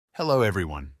Hello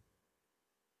everyone.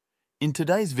 In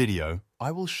today's video,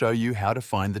 I will show you how to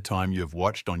find the time you have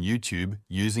watched on YouTube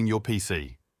using your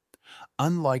PC.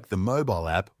 Unlike the mobile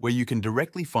app where you can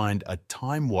directly find a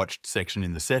time watched section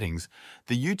in the settings,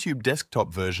 the YouTube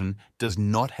desktop version does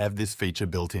not have this feature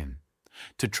built in.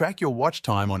 To track your watch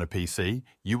time on a PC,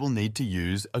 you will need to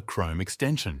use a Chrome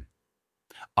extension.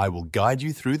 I will guide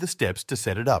you through the steps to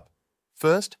set it up.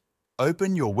 First,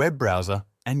 open your web browser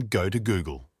and go to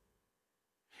Google.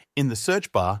 In the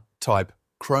search bar, type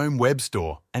Chrome Web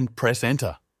Store and press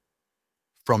Enter.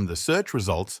 From the search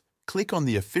results, click on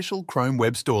the official Chrome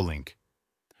Web Store link.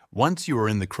 Once you are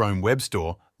in the Chrome Web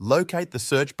Store, locate the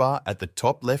search bar at the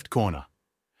top left corner.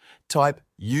 Type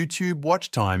YouTube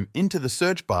Watch Time into the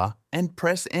search bar and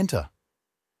press Enter.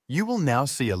 You will now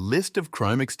see a list of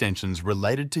Chrome extensions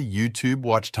related to YouTube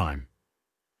Watch Time.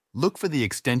 Look for the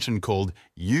extension called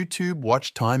YouTube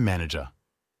Watch Time Manager.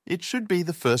 It should be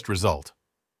the first result.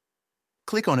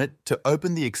 Click on it to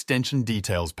open the extension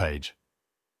details page.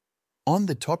 On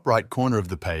the top right corner of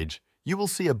the page, you will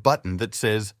see a button that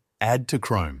says Add to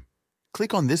Chrome.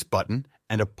 Click on this button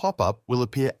and a pop-up will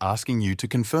appear asking you to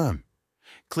confirm.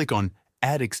 Click on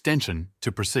Add Extension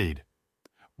to proceed.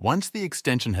 Once the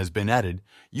extension has been added,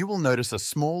 you will notice a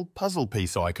small puzzle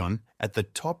piece icon at the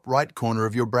top right corner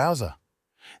of your browser.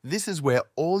 This is where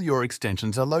all your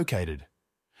extensions are located.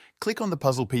 Click on the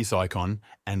puzzle piece icon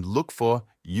and look for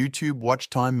YouTube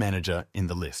Watch Time Manager in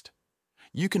the list.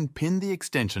 You can pin the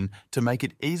extension to make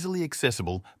it easily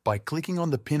accessible by clicking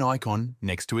on the pin icon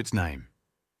next to its name.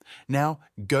 Now,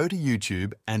 go to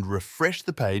YouTube and refresh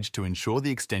the page to ensure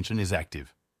the extension is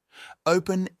active.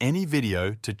 Open any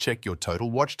video to check your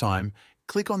total watch time.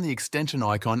 Click on the extension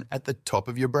icon at the top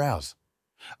of your browse.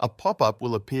 A pop-up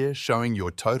will appear showing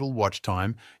your total watch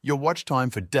time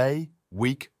for day,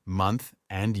 week, month,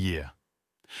 and year.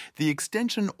 The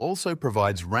extension also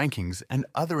provides rankings and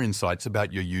other insights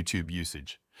about your YouTube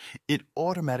usage. It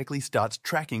automatically starts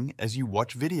tracking as you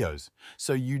watch videos,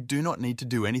 so you do not need to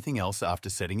do anything else after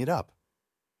setting it up.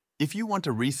 If you want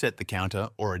to reset the counter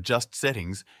or adjust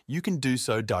settings, you can do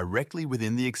so directly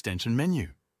within the extension menu.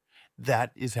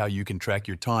 That is how you can track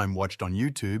your time watched on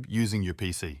YouTube using your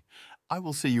PC. I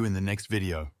will see you in the next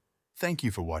video. Thank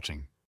you for watching.